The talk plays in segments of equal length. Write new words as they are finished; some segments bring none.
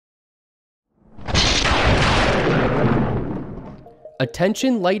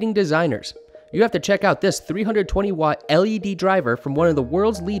Attention lighting designers, you have to check out this 320 watt LED driver from one of the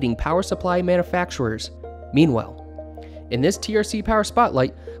world's leading power supply manufacturers, MeanWell. In this TRC Power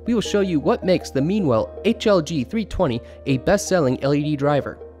Spotlight, we will show you what makes the MeanWell HLG 320 a best-selling LED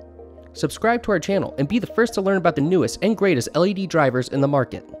driver. Subscribe to our channel and be the first to learn about the newest and greatest LED drivers in the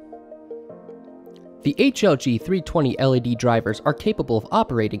market. The HLG 320 LED drivers are capable of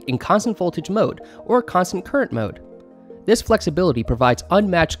operating in constant voltage mode or constant current mode. This flexibility provides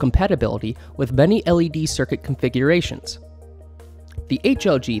unmatched compatibility with many LED circuit configurations. The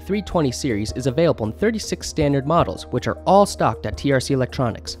HLG 320 series is available in 36 standard models, which are all stocked at TRC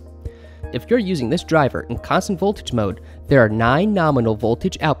Electronics. If you're using this driver in constant voltage mode, there are 9 nominal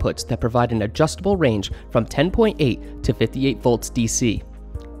voltage outputs that provide an adjustable range from 10.8 to 58 volts DC.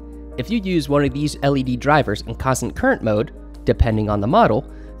 If you use one of these LED drivers in constant current mode, depending on the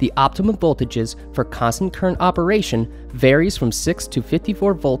model, the optimum voltages for constant current operation varies from 6 to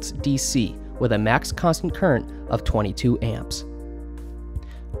 54 volts DC with a max constant current of 22 amps.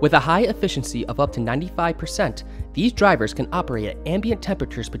 With a high efficiency of up to 95%, these drivers can operate at ambient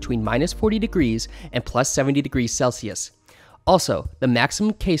temperatures between -40 degrees and +70 degrees Celsius. Also, the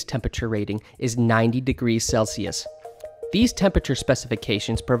maximum case temperature rating is 90 degrees Celsius. These temperature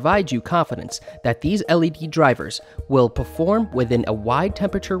specifications provide you confidence that these LED drivers will perform within a wide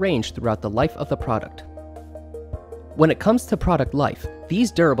temperature range throughout the life of the product. When it comes to product life, these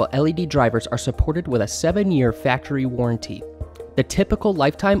durable LED drivers are supported with a 7-year factory warranty. The typical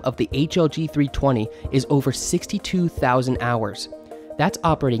lifetime of the HLG 320 is over 62,000 hours. That's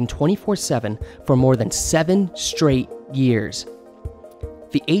operating 24/7 for more than 7 straight years.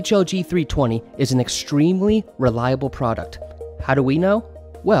 The HLG 320 is an extremely reliable product. How do we know?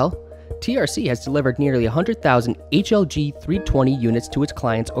 Well, TRC has delivered nearly 100,000 HLG 320 units to its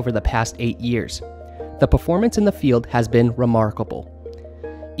clients over the past 8 years. The performance in the field has been remarkable.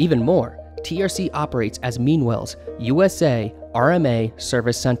 Even more, TRC operates as MeanWell's USA RMA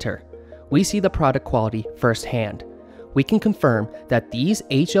Service Center. We see the product quality firsthand. We can confirm that these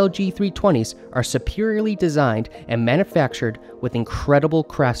HLG 320s are superiorly designed and manufactured with incredible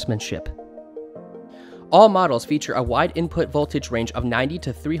craftsmanship. All models feature a wide input voltage range of 90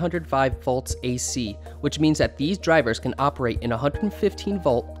 to 305 volts AC, which means that these drivers can operate in 115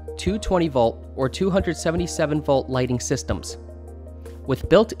 volt, 220 volt, or 277 volt lighting systems. With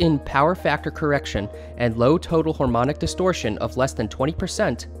built-in power factor correction and low total harmonic distortion of less than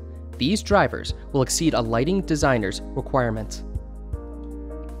 20%, these drivers will exceed a lighting designer's requirements.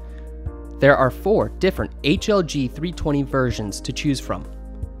 There are 4 different HLG 320 versions to choose from.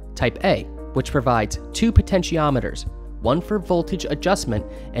 Type A, which provides 2 potentiometers, one for voltage adjustment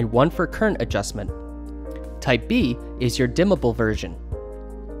and one for current adjustment. Type B is your dimmable version.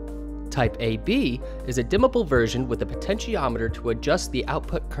 Type AB is a dimmable version with a potentiometer to adjust the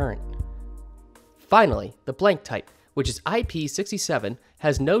output current. Finally, the blank type, which is IP67,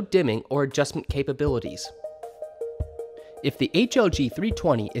 has no dimming or adjustment capabilities. If the HLG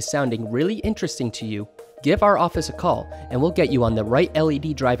 320 is sounding really interesting to you, give our office a call and we'll get you on the right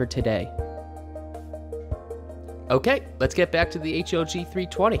LED driver today. Okay, let's get back to the HLG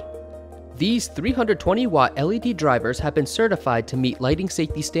 320. These 320 watt LED drivers have been certified to meet lighting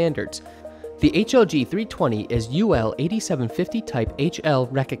safety standards. The HLG 320 is UL 8750 type HL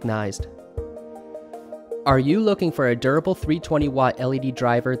recognized. Are you looking for a durable 320 watt LED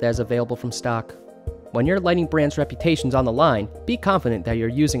driver that is available from stock? When your lighting brand's reputation's on the line, be confident that you're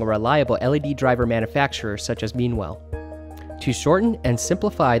using a reliable LED driver manufacturer such as MeanWell. To shorten and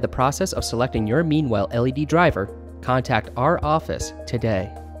simplify the process of selecting your MeanWell LED driver, contact our office today.